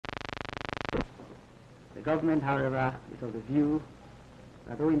The government, however, is of the view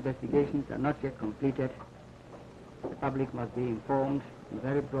that though investigations are not yet completed, the public must be informed in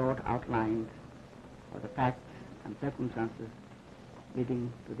very broad outlines of the facts and circumstances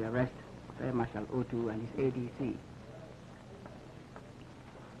leading to the arrest of Air Marshal Otu and his ADC.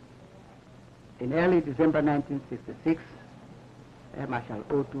 In early December 1966, Air Marshal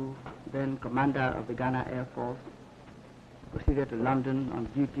Otu, then commander of the Ghana Air Force, proceeded to London on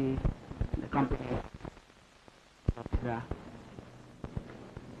duty in the company of Accra.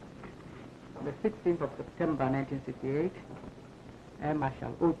 On the 16th of September 1968, Air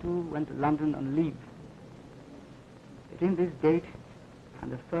Marshal Otu went to London on leave. Between this date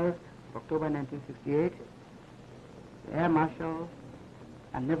and the 1st of October 1968, the Air Marshal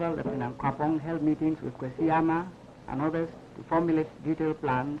and Naval Lieutenant Kwapong held meetings with Kwesi Armah and others to formulate detailed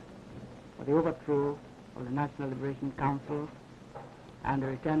plans for the overthrow of the National Liberation Council and the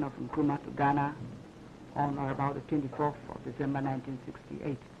return of Nkrumah to Ghana on or about the 24th of December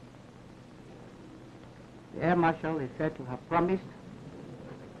 1968. The Air Marshal is said to have promised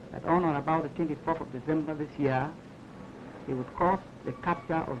that on or about the 24th of December this year, he would cause the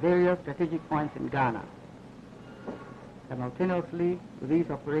capture of various strategic points in Ghana. Simultaneously with these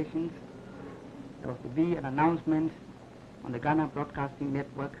operations, there was to be an announcement on the Ghana Broadcasting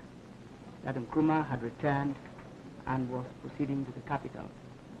Network that Nkrumah had returned and was proceeding to the capital.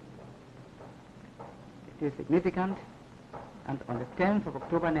 It is significant, and on the 10th of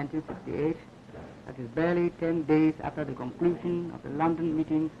October 1968, that is barely 10 days after the conclusion of the London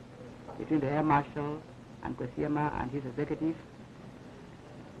meetings between the Air Marshal and Kwesi Armah and his executives,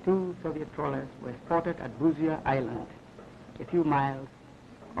 2 Soviet trawlers were spotted at Busia Island, a few miles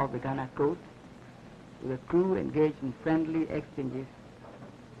off the Ghana coast, with a crew engaged in friendly exchanges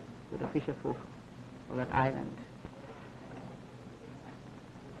with the fisherfolk of that island.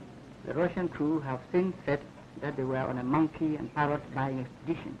 The Russian crew have since said that they were on a monkey and parrot buying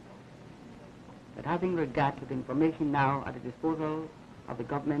expedition. But having regard to the information now at the disposal of the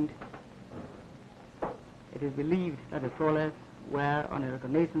government, it is believed that the trawlers were on a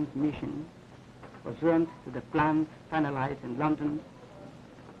reconnaissance mission pursuant to the plans finalized in London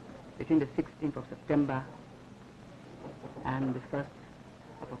between the 16th of September and the 1st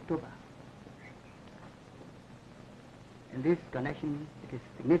of October. In this connection, it is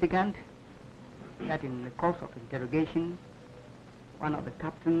significant that in the course of interrogation, one of the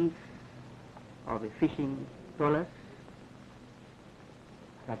captains of the fishing trawlers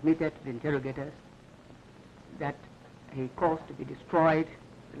admitted to the interrogators that he caused to be destroyed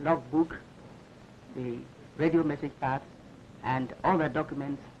the logbook, the radio message pads, and all the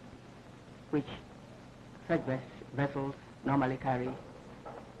documents which such vessels normally carry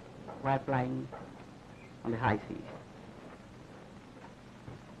while plying on the high seas.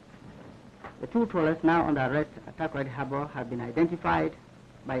 The 2 trawlers now under arrest at Accra Harbour have been identified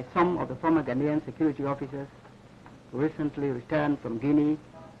by some of the former Ghanaian security officers who recently returned from Guinea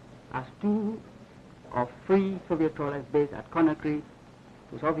as 2 of 3 Soviet trawlers based at Conakry,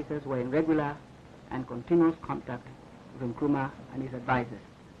 whose officers were in regular and continuous contact with Nkrumah and his advisors.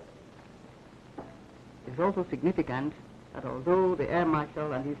 It is also significant that although the Air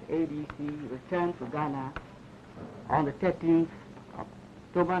Marshal and his ADC returned to Ghana on the 13th of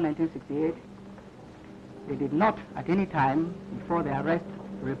October 1968, they did not at any time before their arrest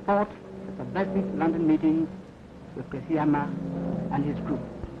report the subversive London meetings with Kwesi Armah and his group.